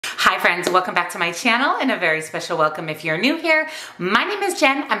Hi friends, welcome back to my channel and a very special welcome if you're new here. My name is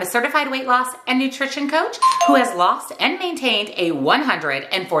Jen. I'm a certified weight loss and nutrition coach who has lost and maintained a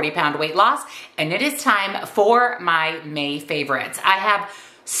 140-pound weight loss, and it is time for my May favorites. I have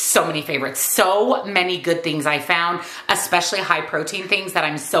so many favorites, so many good things I found, especially high protein things that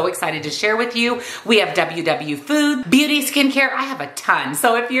I'm so excited to share with you. We have WW food, beauty, skincare, I have a ton.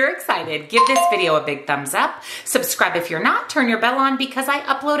 So if you're excited, give this video a big thumbs up. Subscribe if you're not, turn your bell on because I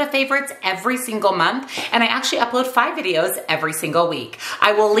upload a favorites every single month and I actually upload 5 videos every single week.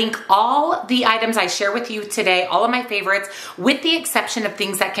 I will link all the items I share with you today, all of my favorites, with the exception of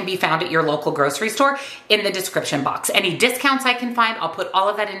things that can be found at your local grocery store in the description box. Any discounts I can find, I'll put all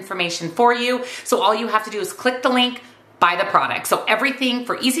of that information for you. So all you have to do is click the link, buy the product. So everything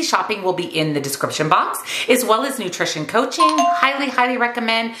for easy shopping will be in the description box, as well as nutrition coaching. Highly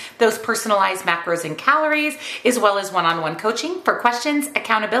recommend those personalized macros and calories, as well as one-on-one coaching for questions,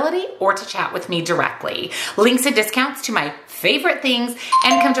 accountability, or to chat with me directly. Links and discounts to my favorite things,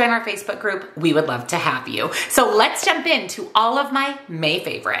 and come join our Facebook group. We would love to have you. So let's jump into all of my May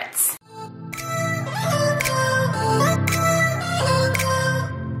favorites.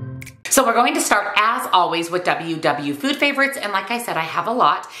 So we're going to start, as always, with WW food favorites. And like I said, I have a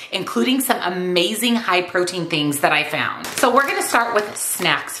lot, including some amazing high protein things that I found. So we're gonna start with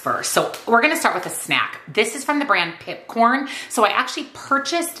snacks first. So we're gonna start with a snack. This is from the brand Pipcorn. So I actually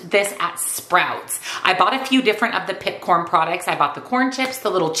purchased this at Sprouts. I bought a few different of the Pipcorn products. I bought the corn chips,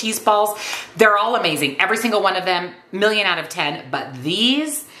 the little cheese balls. They're all amazing. Every single one of them, 1,000,000 out of 10. But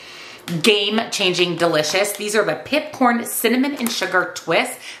these, game-changing delicious. These are the Pipcorn cinnamon and sugar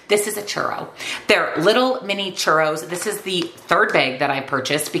twist. This is a churro. They're little mini churros. This is the 3rd bag that I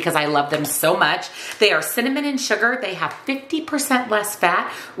purchased because I love them so much. They are cinnamon and sugar. They have 50% less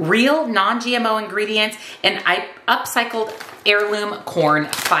fat, real non-GMO ingredients, and upcycled heirloom corn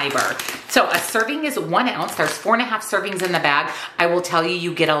fiber. So a serving is 1 ounce. There's 4.5 servings in the bag. I will tell you,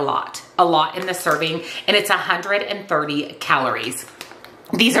 you get a lot in the serving, and it's 130 calories.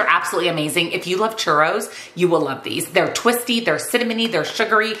 These are absolutely amazing. If you love churros, you will love these. They're twisty, they're cinnamony, they're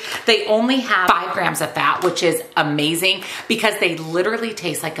sugary. They only have 5 grams of fat, which is amazing because they literally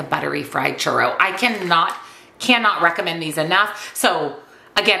taste like a buttery fried churro. I cannot recommend these enough. So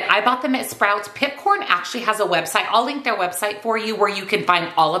again, I bought them at Sprouts. Pipcorn actually has a website. I'll link their website for you where you can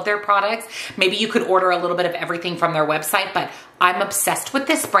find all of their products. Maybe you could order a little bit of everything from their website, but I'm obsessed with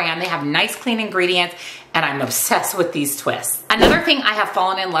this brand. They have nice, clean ingredients, and I'm obsessed with these twists. Another thing I have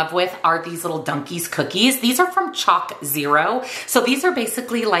fallen in love with are these little Dunkies cookies. These are from Chalk Zero. So these are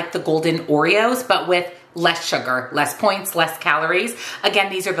basically like the golden Oreos, but with less sugar, less points, less calories.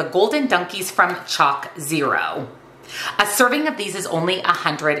 Again, these are the golden Dunkies from Chalk Zero. A serving of these is only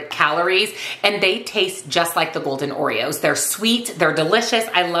 100 calories, and they taste just like the golden Oreos. They're sweet, they're delicious.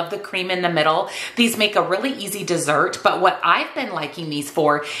 I love the cream in the middle. These make a really easy dessert, but what I've been liking these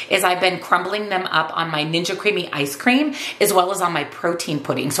for is I've been crumbling them up on my Ninja Creamy ice cream, as well as on my protein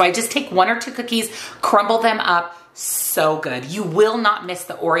pudding. So I just take 1 or 2 cookies, crumble them up. So good. You will not miss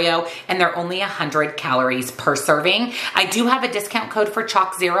the Oreo, and they're only 100 calories per serving. I do have a discount code for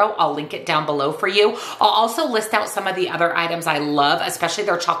Chalk Zero. I'll link it down below for you. I'll also list out some of the other items I love, especially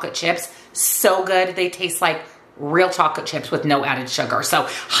their chocolate chips. So good. They taste like real chocolate chips with no added sugar. So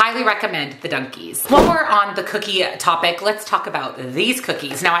highly recommend the Dunkies. While we're on the cookie topic, let's talk about these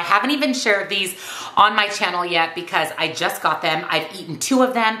cookies. Now I haven't even shared these on my channel yet because I just got them. I've eaten 2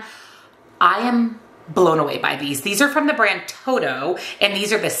 of them. I am blown away by these. These are from the brand Toto, and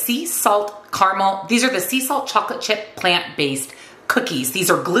these are the sea salt caramel. These are the sea salt chocolate chip plant-based cookies. These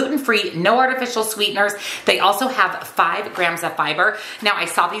are gluten-free, no artificial sweeteners. They also have 5 grams of fiber. Now I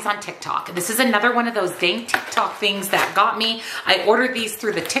saw these on TikTok. This is another one of those dang TikTok things that got me. I ordered these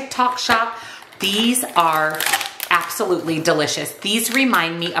through the TikTok shop. These are absolutely delicious. These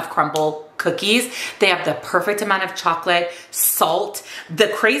remind me of crumble cookies. They have the perfect amount of chocolate, salt. The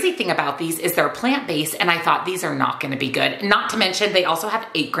crazy thing about these is they're plant-based, and I thought these are not gonna be good. Not to mention, they also have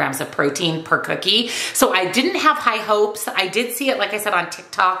 8 grams of protein per cookie. So I didn't have high hopes. I did see it, like I said, on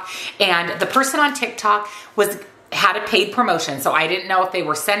TikTok, and the person on TikTok had a paid promotion. So I didn't know if they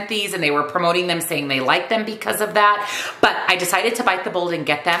were sent these and they were promoting them saying they liked them because of that. But I decided to bite the bullet and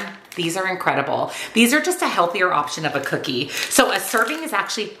get them. These are incredible. These are just a healthier option of a cookie. So a serving is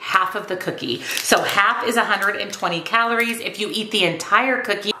actually half of the cookie. So half is 120 calories. If you eat the entire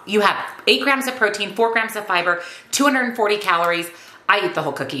cookie, you have 8 grams of protein, 4 grams of fiber, 240 calories. I eat the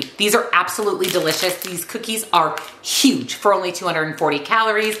whole cookie. These are absolutely delicious. These cookies are huge for only 240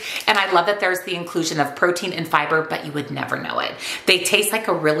 calories. And I love that there's the inclusion of protein and fiber, but you would never know it. They taste like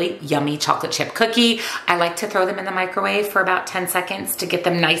a really yummy chocolate chip cookie. I like to throw them in the microwave for about 10 seconds to get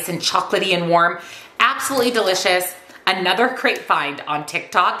them nice and chocolatey and warm. Absolutely delicious. Another great find on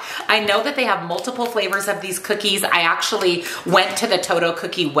TikTok. I know that they have multiple flavors of these cookies. I actually went to the Toto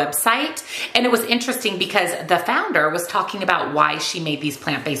Cookie website, and it was interesting because the founder was talking about why she made these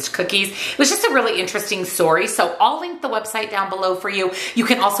plant-based cookies. It was just a really interesting story. So I'll link the website down below for you. You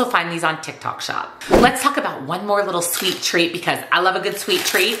can also find these on TikTok Shop. Let's talk about one more little sweet treat because I love a good sweet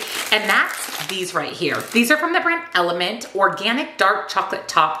treat, and that's these right here. These are from the brand Element, organic dark chocolate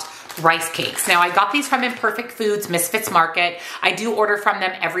topped rice cakes. Now I got these from Imperfect Foods, Misfits Market. I do order from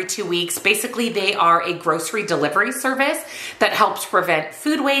them every 2 weeks. Basically, they are a grocery delivery service that helps prevent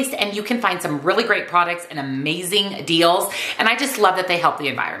food waste, and you can find some really great products and amazing deals. And I just love that they help the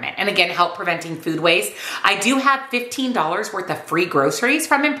environment and again, help preventing food waste. I do have $15 worth of free groceries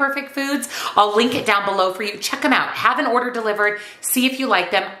from Imperfect Foods. I'll link it down below for you. Check them out. Have an order delivered. See if you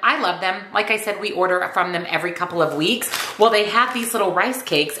like them. I love them. Like I said, we order from them every couple of weeks. Well, they have these little rice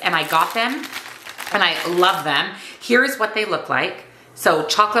cakes, and I got them and I love them. Here's what they look like. So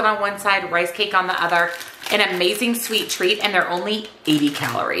chocolate on one side, rice cake on the other. An amazing sweet treat, and they're only 80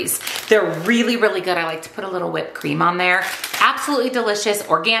 calories. They're really, really good. I like to put a little whipped cream on there. Absolutely delicious,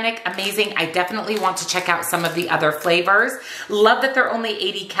 organic, amazing. I definitely want to check out some of the other flavors. Love that they're only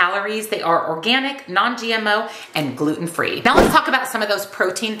 80 calories. They are organic, non-GMO, and gluten-free. Now let's talk about some of those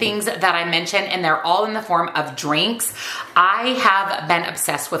protein things that I mentioned, and they're all in the form of drinks. I have been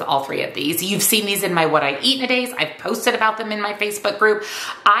obsessed with all three of these. You've seen these in my What I Eat in a Days. I've posted about them in my Facebook group.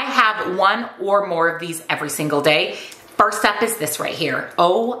 I have one or more of these every single day. First up is this right here.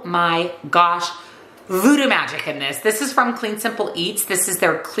 Oh my gosh, voodoo magic in this. This is from Clean Simple Eats. This is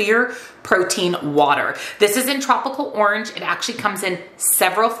their clear protein water. This is in tropical orange. It actually comes in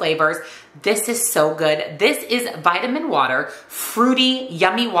several flavors. This is so good. This is vitamin water, fruity,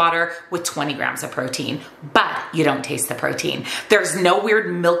 yummy water with 20 grams of protein, but you don't taste the protein. There's no weird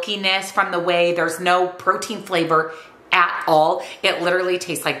milkiness from the whey. There's no protein flavor at all. It literally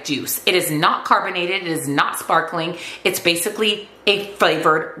tastes like juice. It is not carbonated. It is not sparkling. It's basically a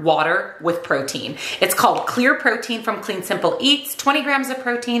flavored water with protein. It's called Clear Protein from Clean Simple Eats. 20 grams of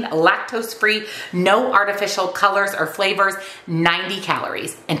protein, lactose free, no artificial colors or flavors, 90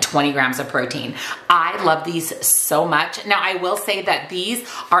 calories and 20 grams of protein. I love these so much. Now I will say that these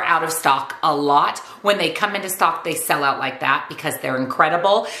are out of stock a lot. When they come into stock, they sell out like that because they're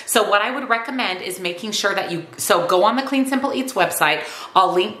incredible. So what I would recommend is making sure that so go on the Clean Simple Eats website.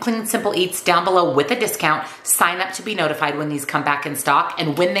 I'll link Clean Simple Eats down below with a discount. Sign up to be notified when these come back in stock,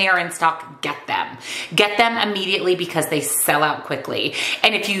 and when they are in stock, get them. Get them immediately because they sell out quickly.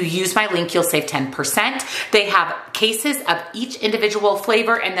 And if you use my link, you'll save 10%. They have cases of each individual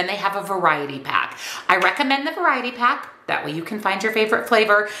flavor, and then they have a variety pack. I recommend the variety pack. That way you can find your favorite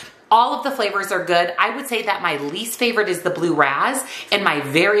flavor. All of the flavors are good. I would say that my least favorite is the blue raz, and my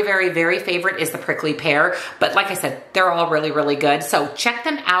very, very, very favorite is the prickly pear. But like I said, they're all really, really good. So check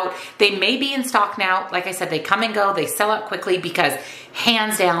them out. They may be in stock now. Like I said, they come and go. They sell out quickly because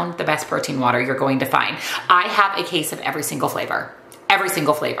hands down, the best protein water you're going to find. I have a case of every single flavor. Every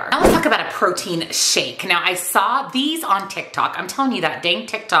single flavor. Now let's talk about a protein shake. Now I saw these on TikTok. I'm telling you that dang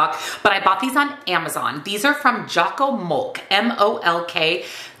TikTok, but I bought these on Amazon. These are from Jocko Molk, M-O-L-K.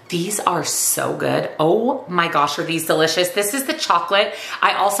 These are so good. Oh my gosh, are these delicious. This is the chocolate.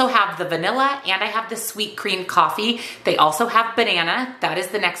 I also have the vanilla and I have the sweet cream coffee. They also have banana. That is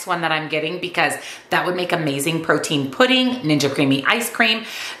the next one that I'm getting because that would make amazing protein pudding, Ninja Creamy ice cream.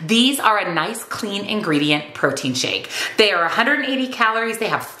 These are a nice clean ingredient protein shake. They are 180 calories. They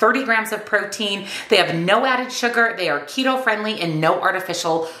have 30 grams of protein. They have no added sugar. They are keto friendly and no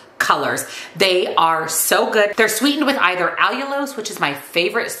artificial colors. They are so good. They're sweetened with either allulose, which is my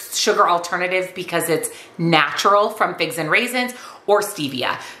favorite sugar alternative because it's natural from figs and raisins, or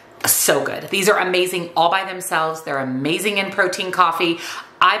stevia. So good. These are amazing all by themselves. They're amazing in protein coffee.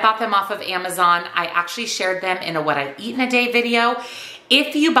 I bought them off of Amazon. I actually shared them in a What I Eat in a Day video.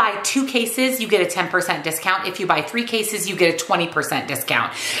 If you buy 2 cases, you get a 10% discount. If you buy 3 cases, you get a 20%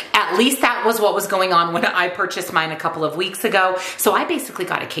 discount. At least that was what was going on when I purchased mine a couple of weeks ago. So I basically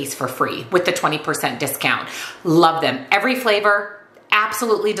got a case for free with the 20% discount. Love them. Every flavor,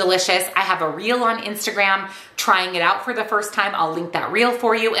 absolutely delicious. I have a reel on Instagram trying it out for the first time. I'll link that reel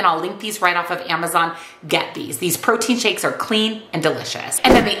for you, and I'll link these right off of Amazon. Get these. These protein shakes are clean and delicious.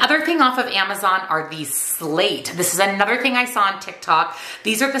 And then the other thing off of Amazon are these Slate. This is another thing I saw on TikTok.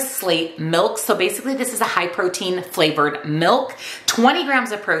 These are the Slate milks. So basically this is a high protein flavored milk, 20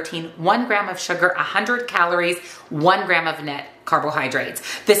 grams of protein, 1 gram of sugar, 100 calories, 1 gram of net carbohydrates.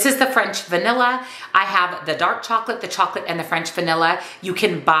 This is the French vanilla. I have the dark chocolate, the chocolate, and the French vanilla. You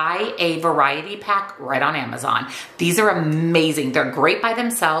can buy a variety pack right on Amazon. These are amazing. They're great by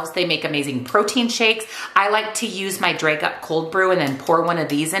themselves. They make amazing protein shakes. I like to use my Drag Up cold brew and then pour one of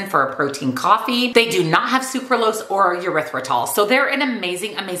these in for a protein coffee. They do not have sucralose or erythritol, so they're an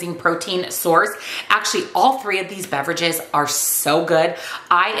amazing, amazing protein source. Actually, all 3 of these beverages are so good.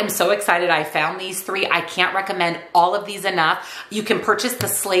 I am so excited I found these 3. I can't recommend all of these enough. You can purchase the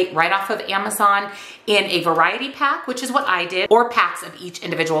Slate right off of Amazon in a variety pack, which is what I did, or packs of each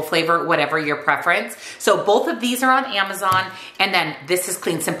individual flavor, whatever your preference. So both of these are on Amazon, and then this is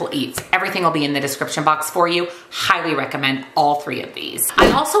Clean Simple Eats. Everything will be in the description box for you. Highly recommend all 3 of these.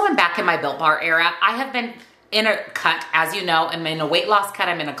 I also am back in my Built Bar era. I have been in a cut, as you know. I'm in a weight loss cut.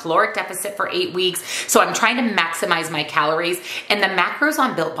 I'm in a caloric deficit for 8 weeks. So I'm trying to maximize my calories, and the macros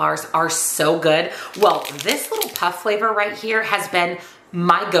on Built Bars are so good. Well, this little puff flavor right here has been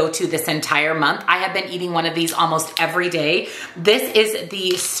my go-to this entire month. I have been eating one of these almost every day. This is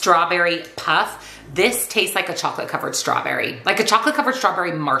the strawberry puff. This tastes like a chocolate covered strawberry, like a chocolate covered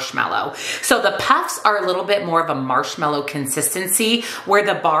strawberry marshmallow. So the puffs are a little bit more of a marshmallow consistency, where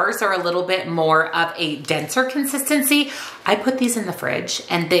the bars are a little bit more of a denser consistency. I put these in the fridge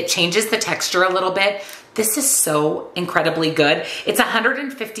and it changes the texture a little bit. This is so incredibly good. It's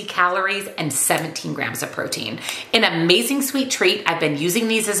 150 calories and 17 grams of protein. An amazing sweet treat. I've been using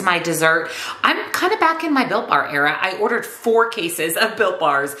these as my dessert. I'm kind of back in my Built Bar era. I ordered 4 cases of Built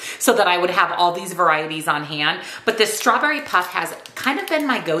Bars so that I would have all these varieties on hand. But this strawberry puff has kind of been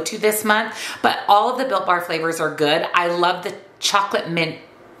my go-to this month, but all of the Built Bar flavors are good. I love the chocolate mint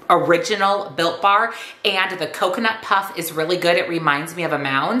original Built Bar, and the coconut puff is really good. It reminds me of a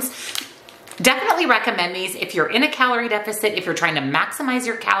Mounds. Definitely recommend these if you're in a calorie deficit, if you're trying to maximize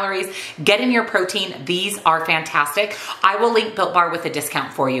your calories, get in your protein. These are fantastic. I will link Built Bar with a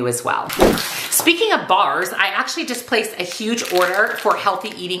discount for you as well. Speaking of bars, I actually just placed a huge order for healthy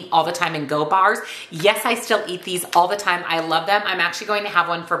eating all the time and Go bars. Yes, I still eat these all the time. I love them. I'm actually going to have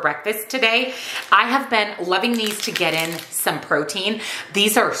one for breakfast today. I have been loving these to get in some protein.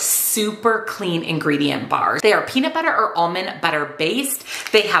 These are super clean ingredient bars. They are peanut butter or almond butter based.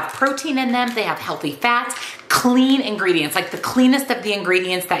 They have protein in them. They have healthy fats, clean ingredients, like the cleanest of the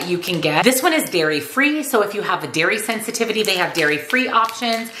ingredients that you can get. This one is dairy free, so if you have a dairy sensitivity, they have dairy free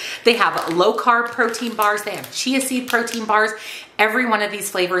options. They have low carb protein bars. They have chia seed protein bars. Every one of these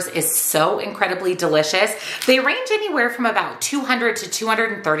flavors is so incredibly delicious. They range anywhere from about 200 to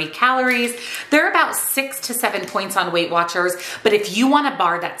 230 calories. They're about 6 to 7 points on Weight Watchers, but if you want a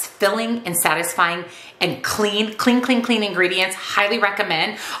bar that's filling and satisfying and clean ingredients, highly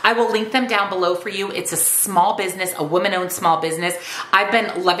recommend. I will link them down below for you. It's a small business, a woman-owned small business. I've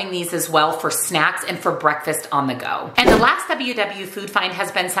been loving these as well for snacks and for breakfast on the go. And the last WW food find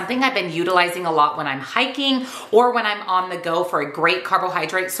has been something I've been utilizing a lot when I'm hiking or when I'm on the go for a great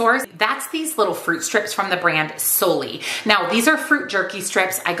carbohydrate source. That's these little fruit strips from the brand Solely. Now, these are fruit jerky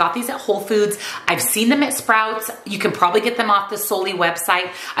strips. I got these at Whole Foods. I've seen them at Sprouts. You can probably get them off the Solely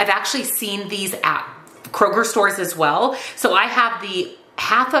website. I've actually seen these at Kroger stores as well. So I have the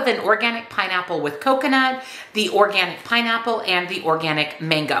half of an organic pineapple with coconut, the organic pineapple, and the organic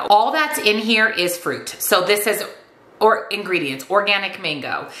mango. All that's in here is fruit. So this is ingredients, organic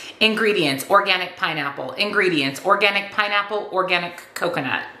mango, ingredients, organic pineapple, ingredients, organic pineapple, organic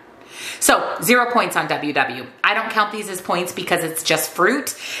coconut. So 0 points on WW. I don't count these as points because it's just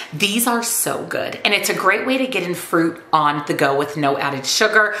fruit. These are so good. And it's a great way to get in fruit on the go with no added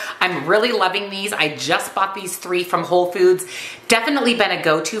sugar. I'm really loving these. I just bought these 3 from Whole Foods. Definitely been a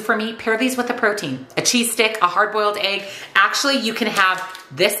go-to for me. Pair these with a protein, a cheese stick, a hard-boiled egg. Actually, you can have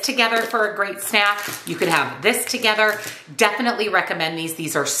this together for a great snack. You could have this together. Definitely recommend these.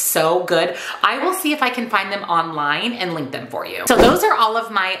 These are so good. I will see if I can find them online and link them for you. So those are all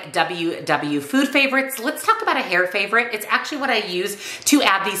of my WW food favorites. Let's talk about a hair favorite. It's actually what I use to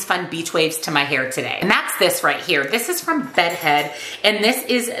add these fun beach waves to my hair today. And that's this right here. This is from Bedhead, and this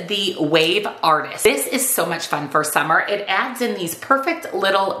is the Wave Artist. This is so much fun for summer. It adds in these perfect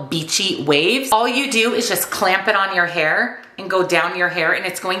little beachy waves. All you do is just clamp it on your hair and go down your hair, and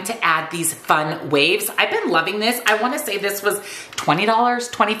it's going to add these fun waves. I've been loving this. I want to say this was $20,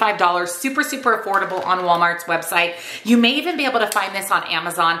 $25, super, super affordable on Walmart's website. You may even be able to find this on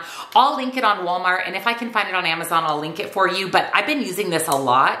Amazon. I'll link it on Walmart, and if I can find it on Amazon, I'll link it for you, but I've been using this a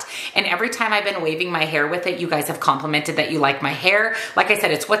lot, and every time I've been waving my hair with it, you guys have complimented that you like my hair. Like I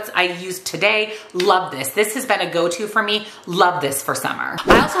said, it's what I used today. Love this. This has been a go-to for me. Love this for summer.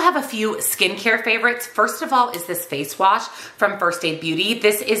 I also have a few skincare favorites. First of all is this face wash from First Aid Beauty.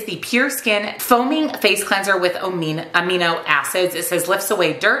 This is the Pure Skin Foaming Face Cleanser with amino acids. It says lifts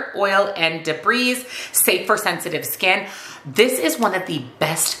away dirt, oil, and debris, safe for sensitive skin. This is one of the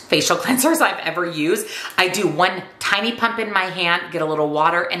best facial cleansers I've ever used. I do one tiny pump in my hand, get a little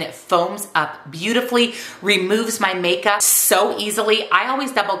water, and it foams up beautifully, removes my makeup so easily. I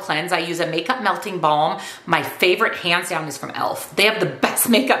always double cleanse. I use a makeup melting balm. My favorite, hands down, is from e.l.f. They have the best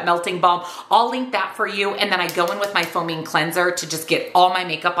makeup melting balm. I'll link that for you. And then I go in with my foaming cleanser to just get all my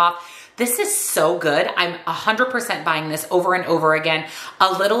makeup off. This is so good. I'm 100% buying this over and over again.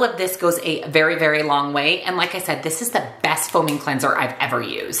 A little of this goes a very, very long way. And like I said, this is the best foaming cleanser I've ever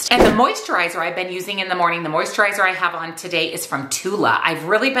used. And the moisturizer I've been using in the morning, the moisturizer I have on today is from Tula. I've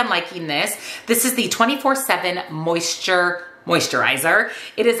really been liking this. This is the 24/7 moisturizer.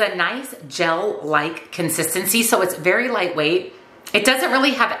 It is a nice gel-like consistency, so it's very lightweight. It doesn't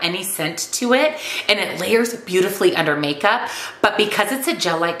really have any scent to it, and it layers beautifully under makeup, but because it's a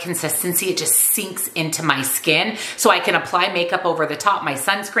gel-like consistency, it just sinks into my skin, so I can apply makeup over the top, my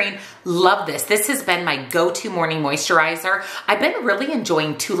sunscreen. Love this. This has been my go-to morning moisturizer. I've been really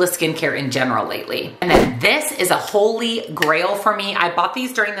enjoying Tula skincare in general lately. And then this is a holy grail for me. I bought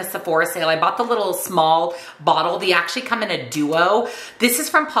these during the Sephora sale. I bought the little small bottle. They actually come in a duo. This is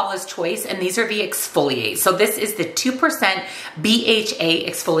from Paula's Choice, and these are the exfoliate. So this is the 2% BHA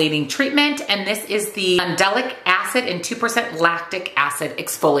exfoliating treatment, and this is the mandelic acid and 2% lactic acid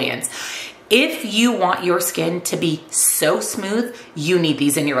exfoliants. If you want your skin to be so smooth, you need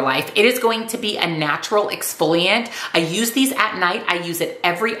these in your life. It is going to be a natural exfoliant. I use these at night. I use it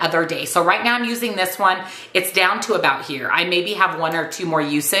every other day. So right now I'm using this one. It's down to about here. I maybe have 1 or 2 more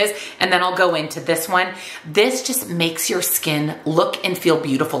uses, and then I'll go into this one. This just makes your skin look and feel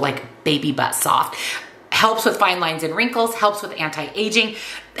beautiful, like baby butt soft. Helps with fine lines and wrinkles, helps with anti-aging,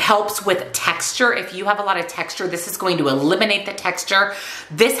 helps with texture. If you have a lot of texture, this is going to eliminate the texture.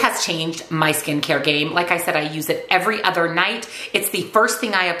 This has changed my skincare game. Like I said, I use it every other night. It's the first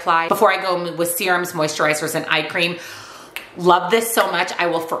thing I apply before I go with serums, moisturizers, and eye cream. Love this so much. I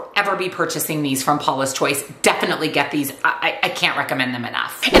will forever be purchasing these from Paula's Choice. Definitely get these. I can't recommend them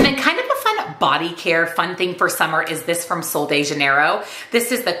enough. And then kind of a fun body care, fun thing for summer is this from Sol de Janeiro.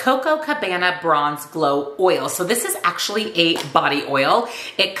 This is the Coco Cabana Bronze Glow Oil. So this is actually a body oil.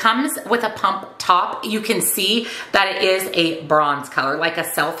 It comes with a pump top. You can see that it is a bronze color, like a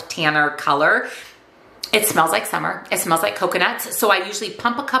self-tanner color. It smells like summer. It smells like coconuts. So I usually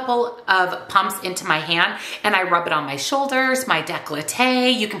pump a couple of pumps into my hand, and I rub it on my shoulders, my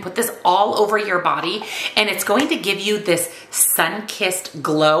décolleté. You can put this all over your body, and it's going to give you this sun-kissed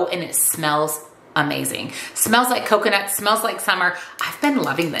glow, and it smells amazing. Smells like coconut, smells like summer. I've been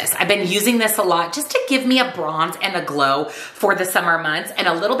loving this. I've been using this a lot just to give me a bronze and a glow for the summer months, and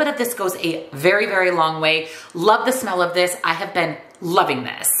a little bit of this goes a very, very long way. Love the smell of this. I have been loving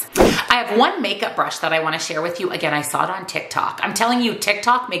this. I have one makeup brush that I want to share with you. Again, I saw it on TikTok. I'm telling you,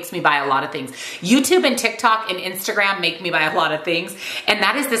 TikTok makes me buy a lot of things. YouTube and TikTok and Instagram make me buy a lot of things. And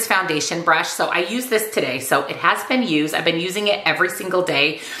that is this foundation brush. So I use this today. So it has been used. I've been using it every single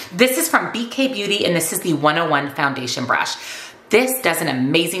day. This is from BK Beauty, and this is the 101 foundation brush. This does an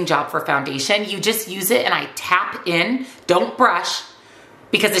amazing job for foundation. You just use it, and I tap in, don't brush,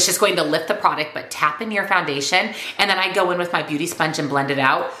 because it's just going to lift the product, but tap in your foundation, and then I go in with my beauty sponge and blend it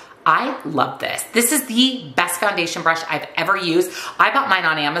out. I love this. This is the best foundation brush I've ever used. I bought mine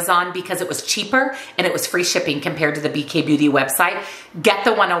on Amazon because it was cheaper and it was free shipping compared to the BK Beauty website. Get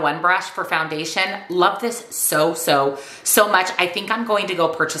the 101 brush for foundation. Love this so, so, so much. I think I'm going to go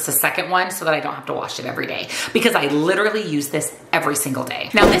purchase a second one so that I don't have to wash it every day, because I literally use this every single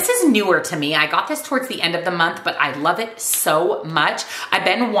day. Now, this is newer to me. I got this towards the end of the month, but I love it so much. I've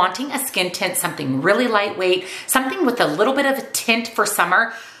been wanting a skin tint, something really lightweight, something with a little bit of a tint for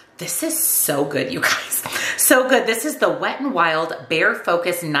summer. This is so good, you guys. So good. This is the Wet n Wild Bare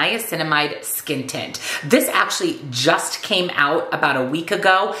Focus Niacinamide Skin Tint. This actually just came out about a week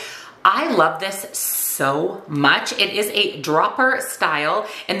ago. I love this so much. It is a dropper style,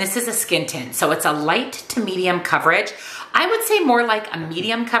 and this is a skin tint. So it's a light to medium coverage. I would say more like a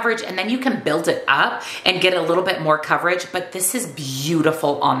medium coverage, and then you can build it up and get a little bit more coverage, but this is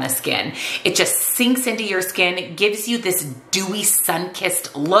beautiful on the skin. It just sinks into your skin, gives you this dewy,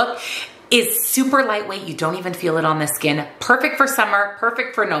 sun-kissed look. Is super lightweight. You don't even feel it on the skin. Perfect for summer,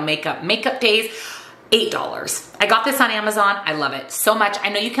 perfect for no makeup days. $8. I got this on Amazon. I love it so much. I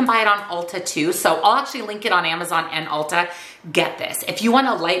know you can buy it on Ulta too, so I'll actually link it on Amazon and Ulta. Get this. If you want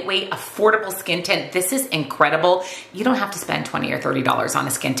a lightweight, affordable skin tint, this is incredible. You don't have to spend $20 or $30 on a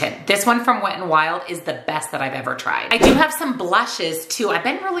skin tint. This one from Wet n Wild is the best that I've ever tried. I do have some blushes too. I've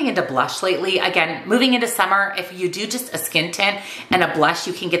been really into blush lately. Again, moving into summer, if you do just a skin tint and a blush,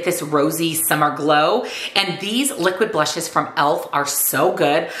 you can get this rosy summer glow. And these liquid blushes from e.l.f. are so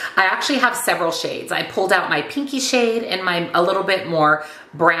good. I actually have several shades. I pulled out my pinky shade and my a little bit more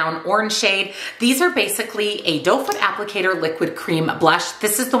brown orange shade. These are basically a doe foot applicator liquid cream blush.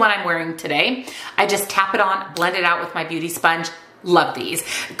 This is the one I'm wearing today. I just tap it on, blend it out with my beauty sponge. Love these.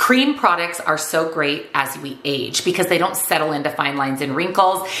 Cream products are so great as we age because they don't settle into fine lines and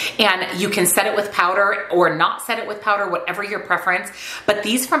wrinkles, and you can set it with powder or not set it with powder, whatever your preference. But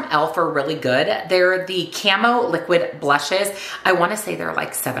these from e.l.f. are really good. They're the camo liquid blushes. I want to say they're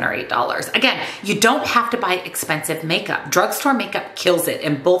like $7 or $8. Again, you don't have to buy expensive makeup. Drugstore makeup kills it,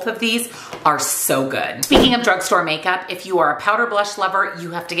 and both of these are so good. Speaking of drugstore makeup, if you are a powder blush lover, you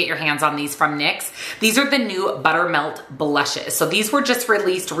have to get your hands on these from NYX. These are the new Buttermelt blushes. So these were just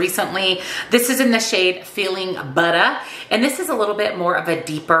released recently. This is in the shade Feeling Butter, and this is a little bit more of a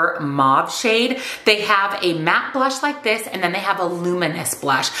deeper mauve shade. They have a matte blush like this, and then they have a luminous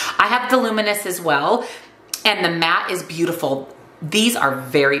blush. I have the luminous as well, and the matte is beautiful. These are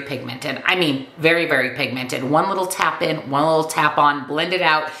very pigmented. I mean, very, very pigmented. One little tap in, one little tap on, blend it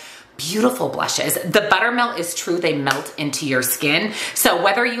out. Beautiful blushes. The Buttermelt is true. They melt into your skin. So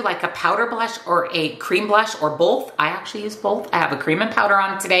whether you like a powder blush or a cream blush or both, I actually use both. I have a cream and powder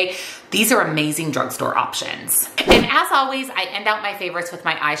on today. These are amazing drugstore options. And as always, I end out my favorites with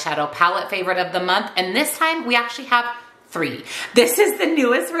my eyeshadow palette favorite of the month. And this time we actually have 3. This is the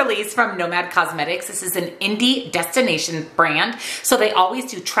newest release from Nomad Cosmetics. This is an indie destination brand. So they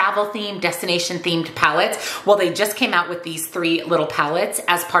always do travel themed, destination themed palettes. Well, they just came out with these 3 little palettes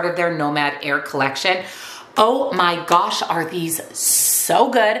as part of their Nomad Air collection. Oh my gosh, are these so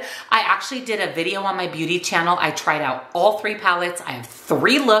good. I actually did a video on my beauty channel. I tried out all 3 palettes. I have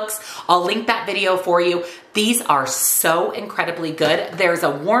 3 looks. I'll link that video for you. These are so incredibly good. There's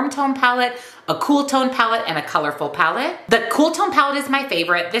a warm tone palette, a cool tone palette, and a colorful palette. The cool tone palette is my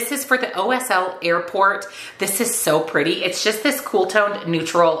favorite. This is for the OSL airport. This is so pretty. It's just this cool toned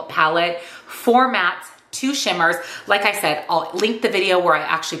neutral palette, 4 mattes, 2 shimmers. Like I said, I'll link the video where I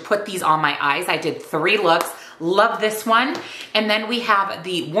actually put these on my eyes. I did 3 looks. Love this one. And then we have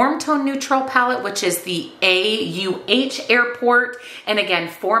the warm tone neutral palette, which is the AUH airport. And again,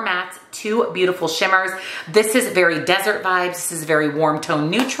 4 mattes, 2 beautiful shimmers. This is very desert vibes. This is very warm tone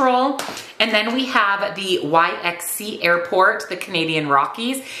neutral. And then we have the YXC airport, the Canadian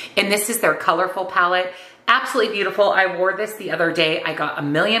Rockies. And this is their colorful palette. Absolutely beautiful. I wore this the other day. I got a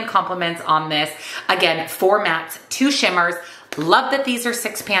million compliments on this. Again, 4 mattes, 2 shimmers. Love that these are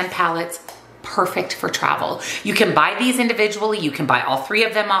 6-pan palettes. Perfect for travel. You can buy these individually. You can buy all 3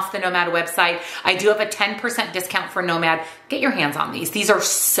 of them off the Nomad website. I do have a 10% discount for Nomad. Get your hands on these. These are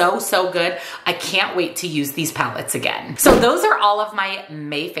so, so good. I can't wait to use these palettes again. So those are all of my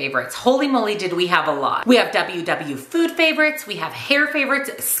May favorites. Holy moly, did we have a lot. We have WW food favorites. We have hair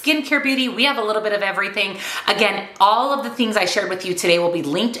favorites, skincare beauty. We have a little bit of everything. Again, all of the things I shared with you today will be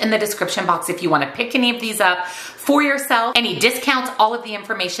linked in the description box if you want to pick any of these up for yourself. Any discounts, all of the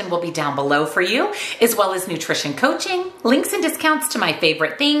information will be down below for you, as well as nutrition coaching, links and discounts to my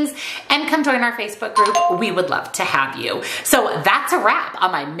favorite things, and come join our Facebook group. We would love to have you. So that's a wrap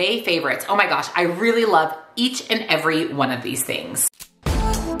on my May favorites. Oh my gosh, I really love each and every one of these things.